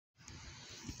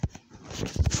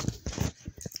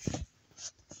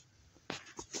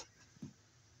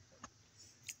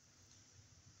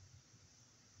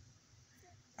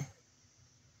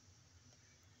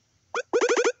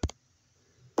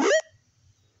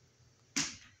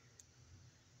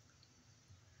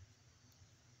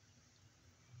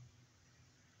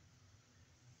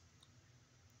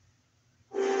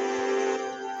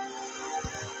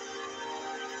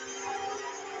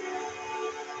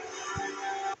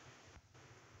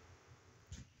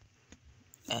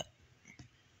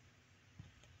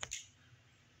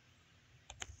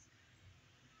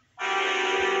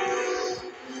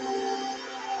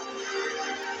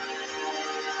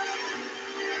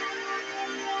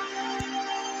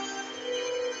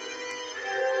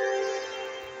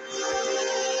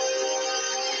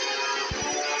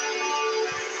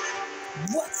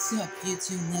What's up,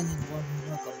 YouTube men and women?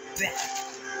 Welcome back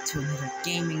to another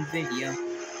gaming video.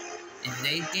 In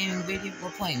today's gaming video, we're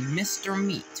playing Mr.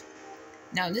 Meat.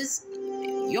 Now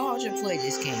y'all should play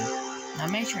this game. Now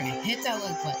make sure you hit that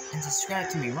like button and subscribe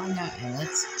to me right now, and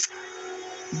let's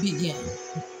begin.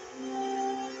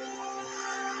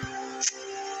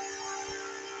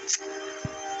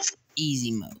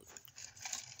 Easy mode.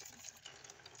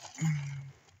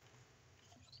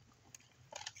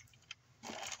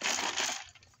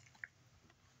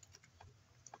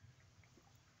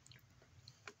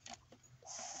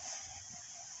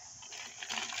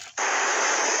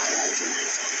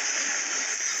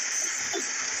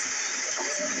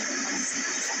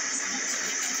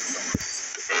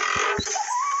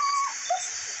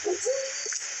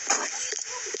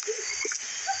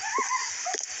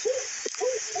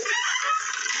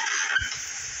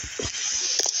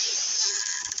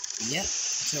 Yep,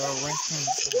 so we're rescuing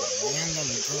a random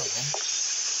girl.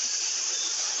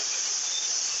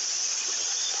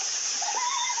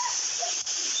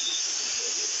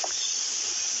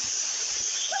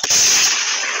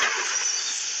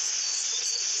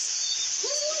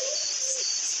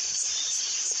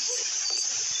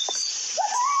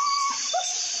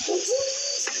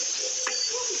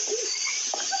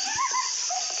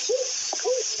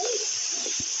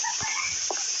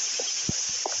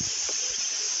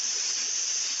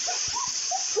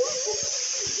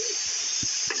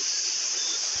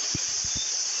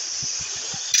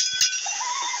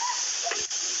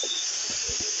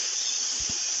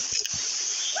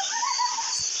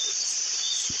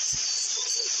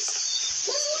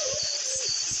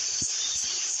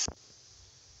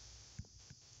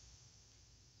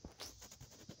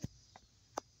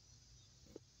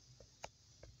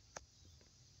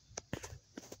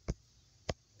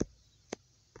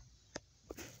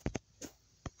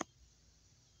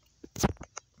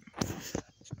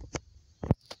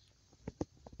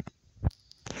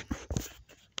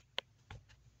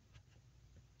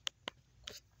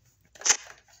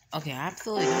 Okay, I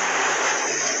absolutely don't know.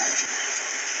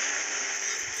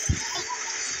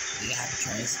 We have to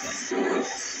try this again. I'm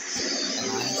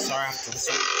sorry after the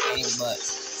game, but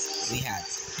we had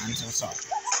it. I'm so sorry.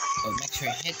 But make sure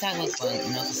you hit that like button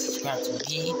and also subscribe to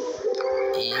me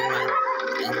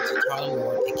and to Tyler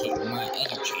Ward, aka my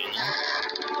other channel.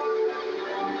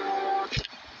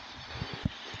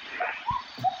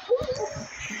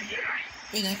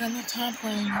 Wait, I got no time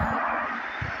playing now.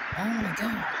 Oh my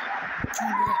god.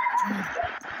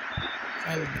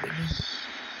 Try to do it.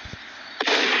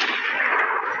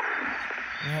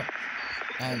 Yep.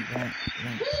 I don't.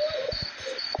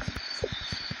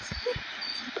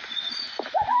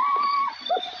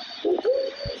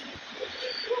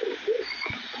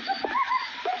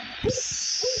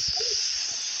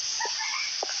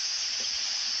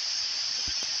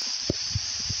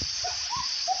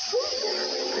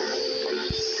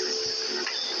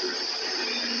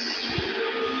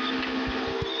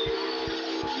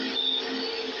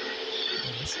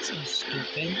 This is so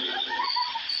stupid.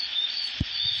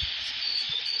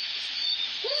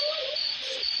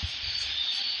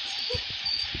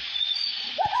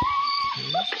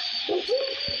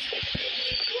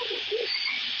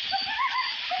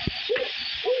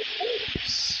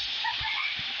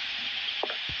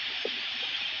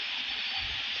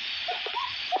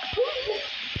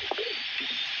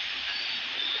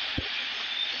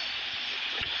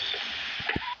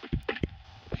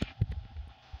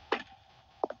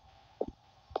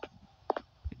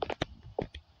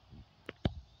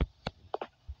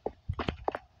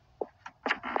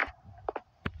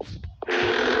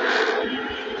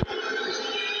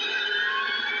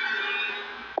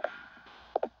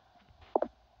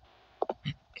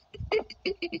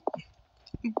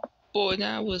 Boy,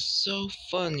 that was so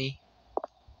funny.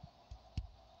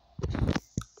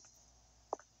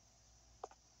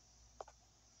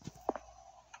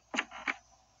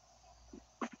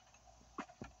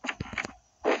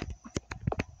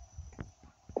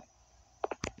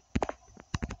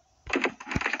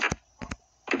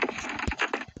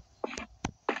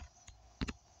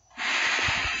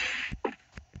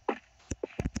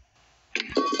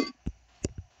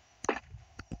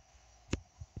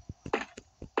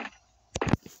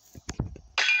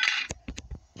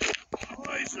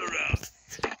 Around.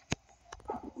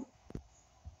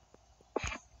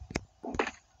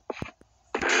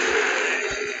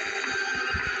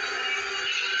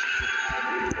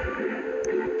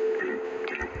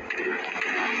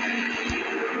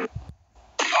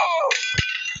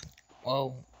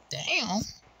 Whoa, damn.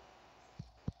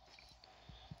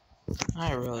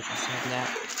 I really just said that.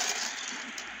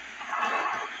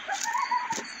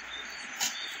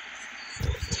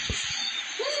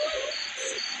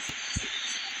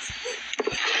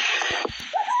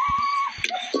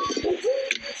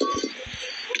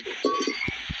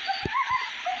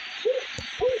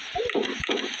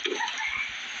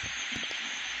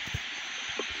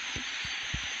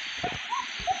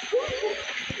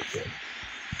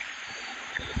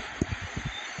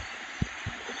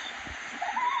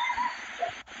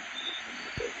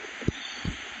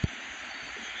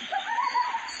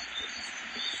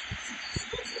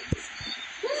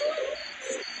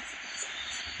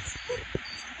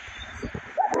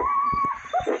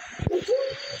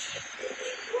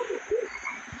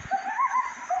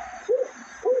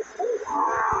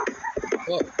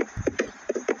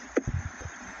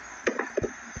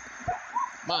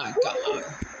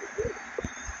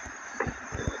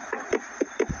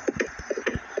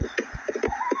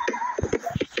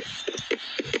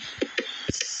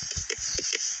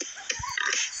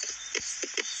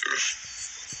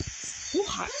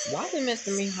 Why did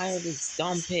Mr. Me hire this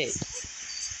dumb pig?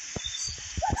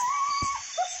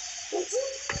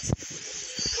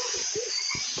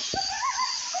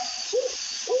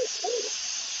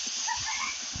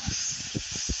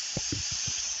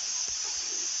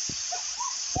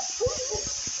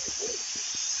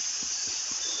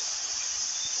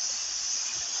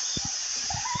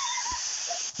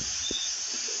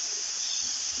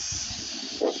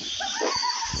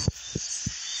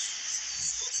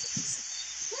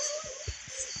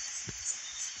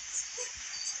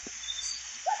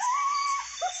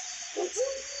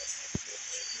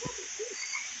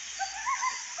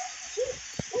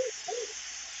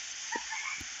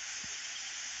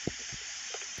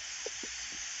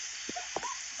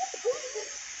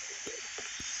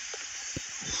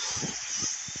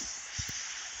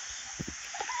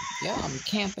 Yeah, I'm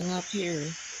camping up here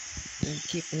and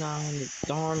keeping an eye on the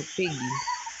darn piggy.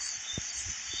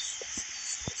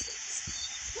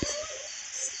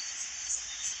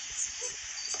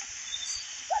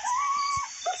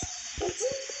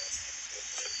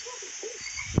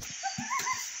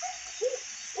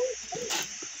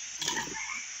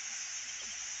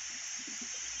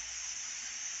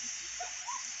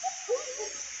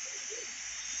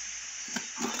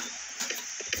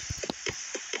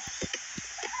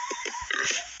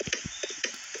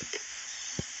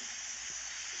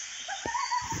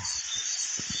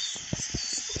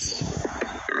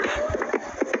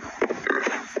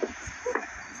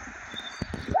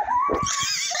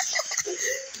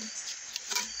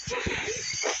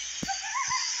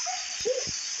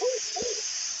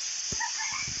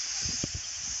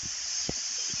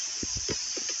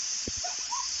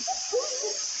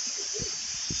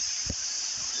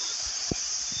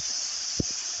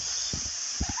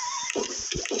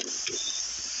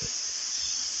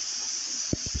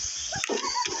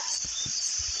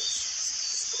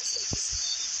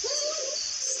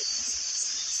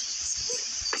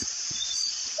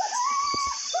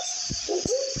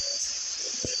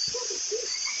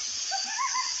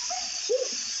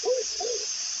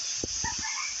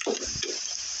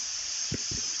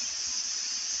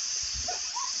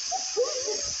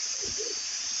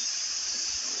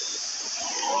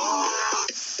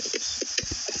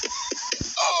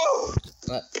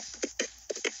 What?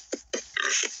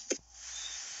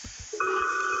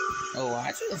 Oh,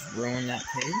 I just ruined that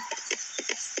pig.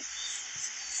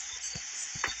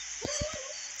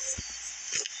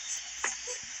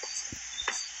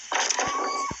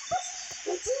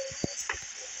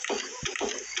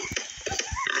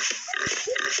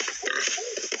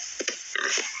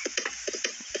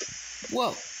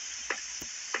 Whoa.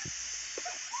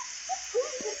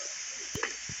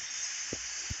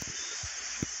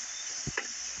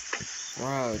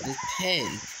 Bro, this pig.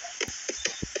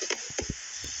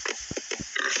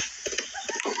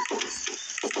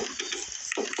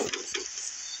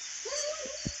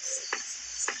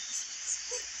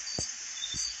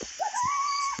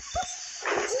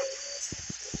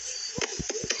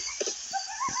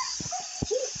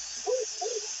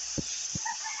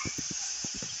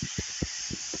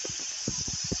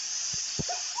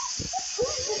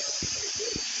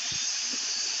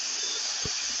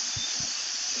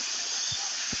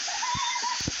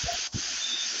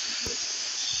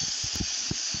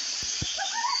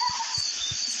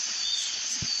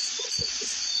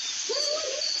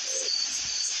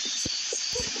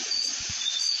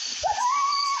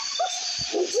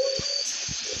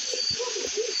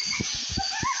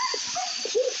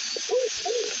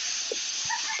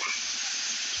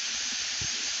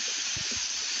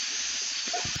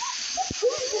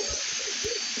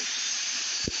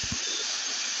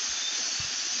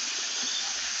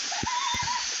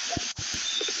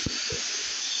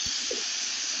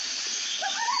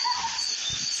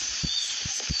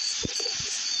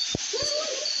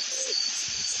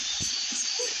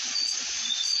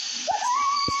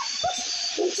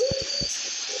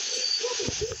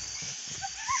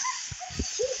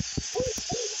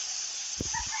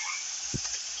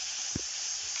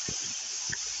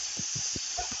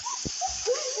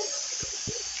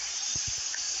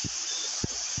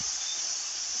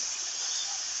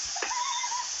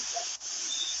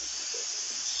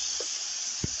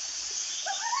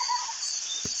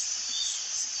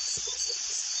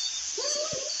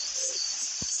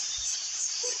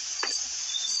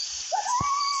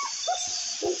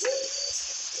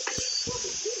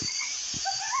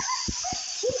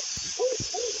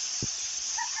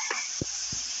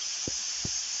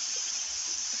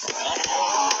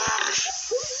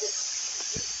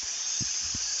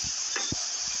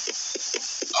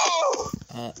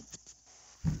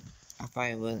 I thought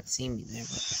it wouldn't see me there,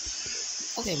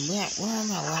 but Okay, where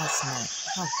am I last night?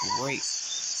 How great.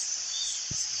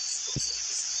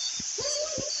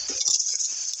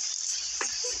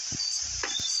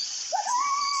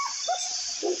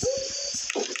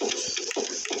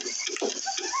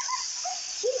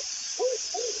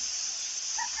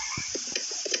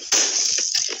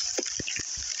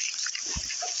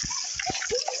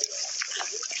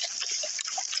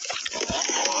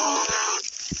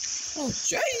 Oh,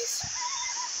 jeez.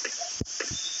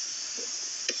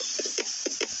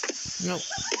 Nope.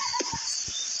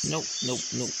 Nope, nope,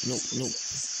 nope, nope, nope.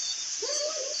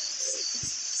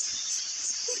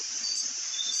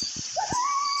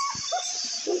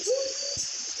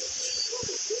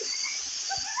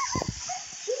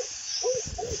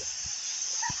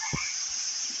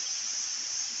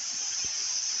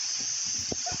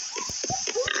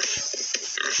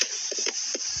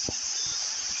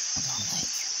 I don't like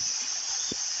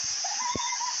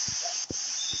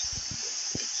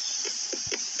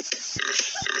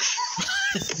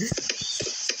you.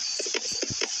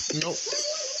 Nope.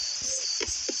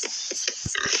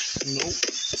 Nope.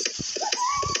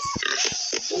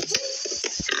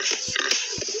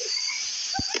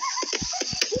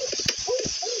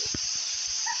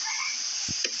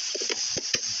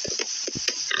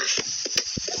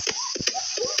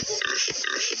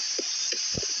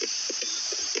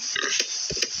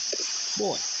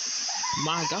 Boy,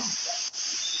 my God.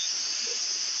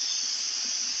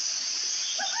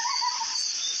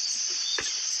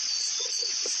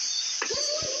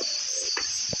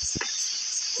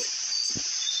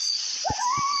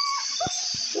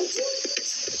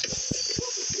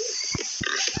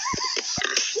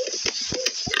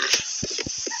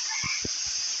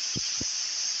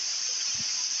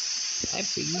 Hi,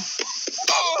 Piggy.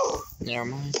 Never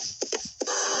mind.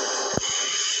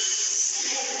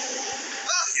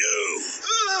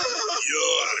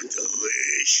 You're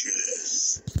delicious.